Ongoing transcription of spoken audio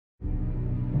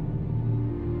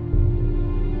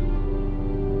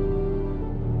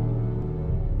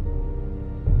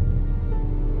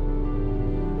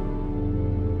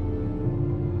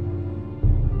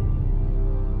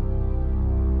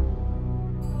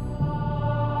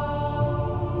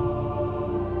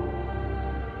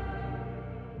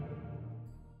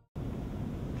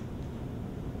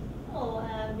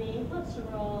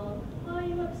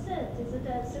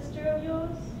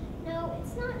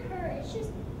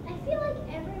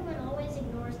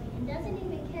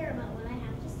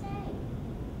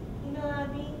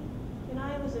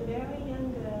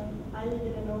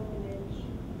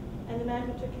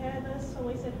us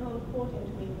always said how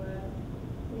important we were.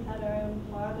 We had our own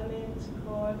parliament,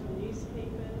 court, and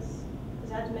newspapers.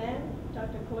 That man,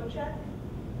 Dr. Korczak,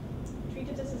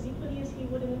 treated us as equally as he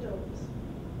would an adult.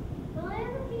 Will I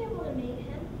ever be able to meet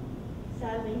him?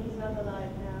 Sadly, he's not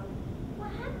alive now.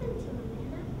 What happened to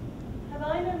him, Nana? Have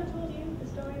I never told you the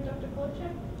story of Dr.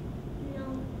 Korczak? No.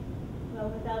 Well,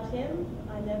 without him,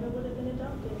 I never would have been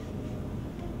adopted.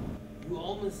 You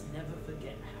all must never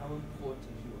forget how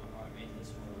important you are in this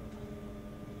world.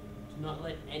 Do not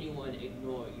let anyone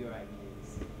ignore your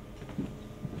ideas.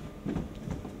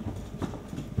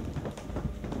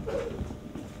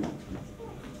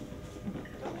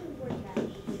 Dr. Korczak, can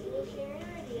you share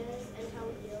your ideas and how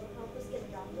you'll help us get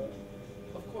adopted?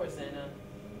 Of course, Anna.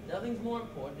 Nothing's more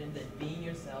important than being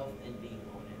yourself and being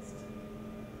honest.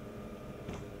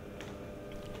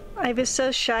 I was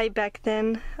so shy back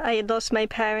then. I had lost my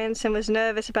parents and was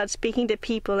nervous about speaking to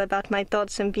people about my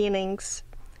thoughts and feelings.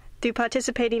 Through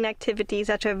participating in activities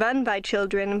that are run by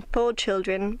children, for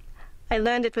children, I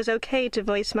learned it was okay to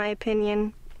voice my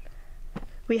opinion.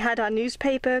 We had our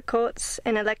newspaper, courts,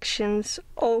 and elections,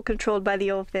 all controlled by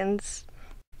the orphans.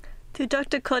 Through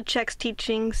Dr. Korczak's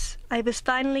teachings, I was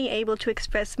finally able to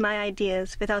express my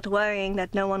ideas without worrying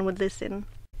that no one would listen.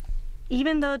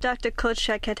 Even though Dr.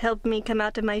 Korczak had helped me come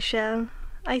out of my shell,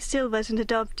 I still wasn't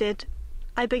adopted.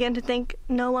 I began to think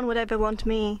no one would ever want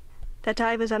me, that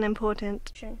I was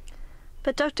unimportant.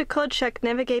 But Dr. Korczak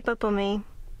never gave up on me.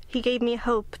 He gave me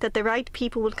hope that the right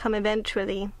people would come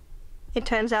eventually. It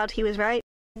turns out he was right.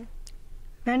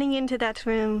 Running into that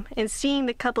room and seeing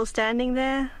the couple standing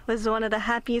there was one of the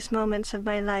happiest moments of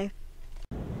my life.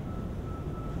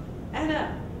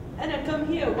 Anna, come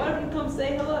here. Why don't you come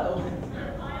say hello?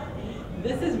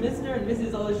 This is Mr. and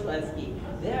Mrs. Oleszewski.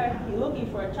 They're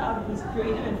looking for a child who's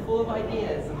creative and full of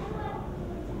ideas.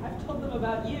 I've told them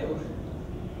about you.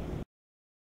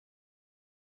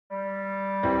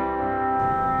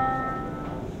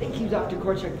 Thank you, Dr.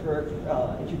 Korczak, for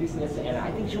introducing us to Anna.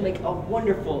 I think she'll make a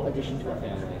wonderful addition to our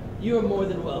family. You are more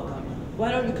than welcome.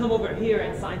 Why don't you come over here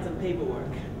and sign some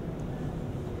paperwork?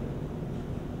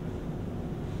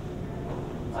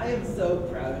 I am so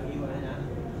proud of you, Anna.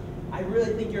 I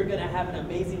really think you're going to have an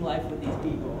amazing life with these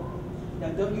people. Now,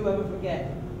 don't you ever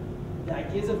forget, the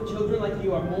ideas of children like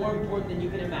you are more important than you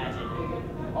can imagine.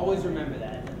 Always remember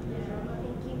that.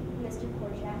 Thank you, Mr.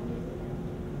 Korczak.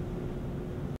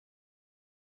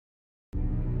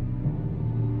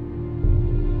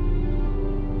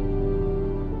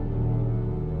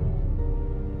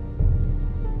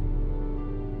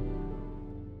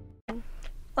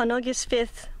 On August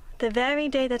 5th, the very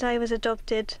day that I was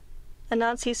adopted, a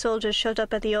Nazi soldier showed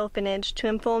up at the orphanage to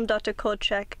inform Dr.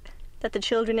 Korczak that the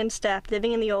children and staff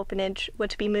living in the orphanage were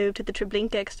to be moved to the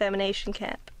Treblinka extermination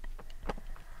camp.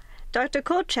 Dr.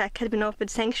 Korczak had been offered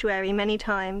sanctuary many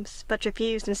times, but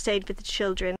refused and stayed with the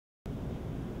children.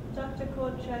 Dr.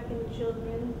 Korczak and the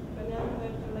children were never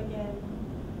heard from again.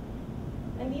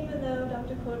 And even though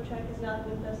Dr. Korczak is not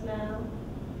with us now,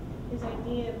 his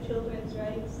idea of children's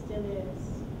rights still is.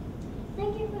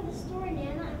 Thank you for the story,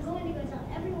 Nana. I'm going to go tell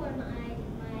everyone my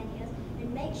ideas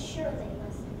and make sure they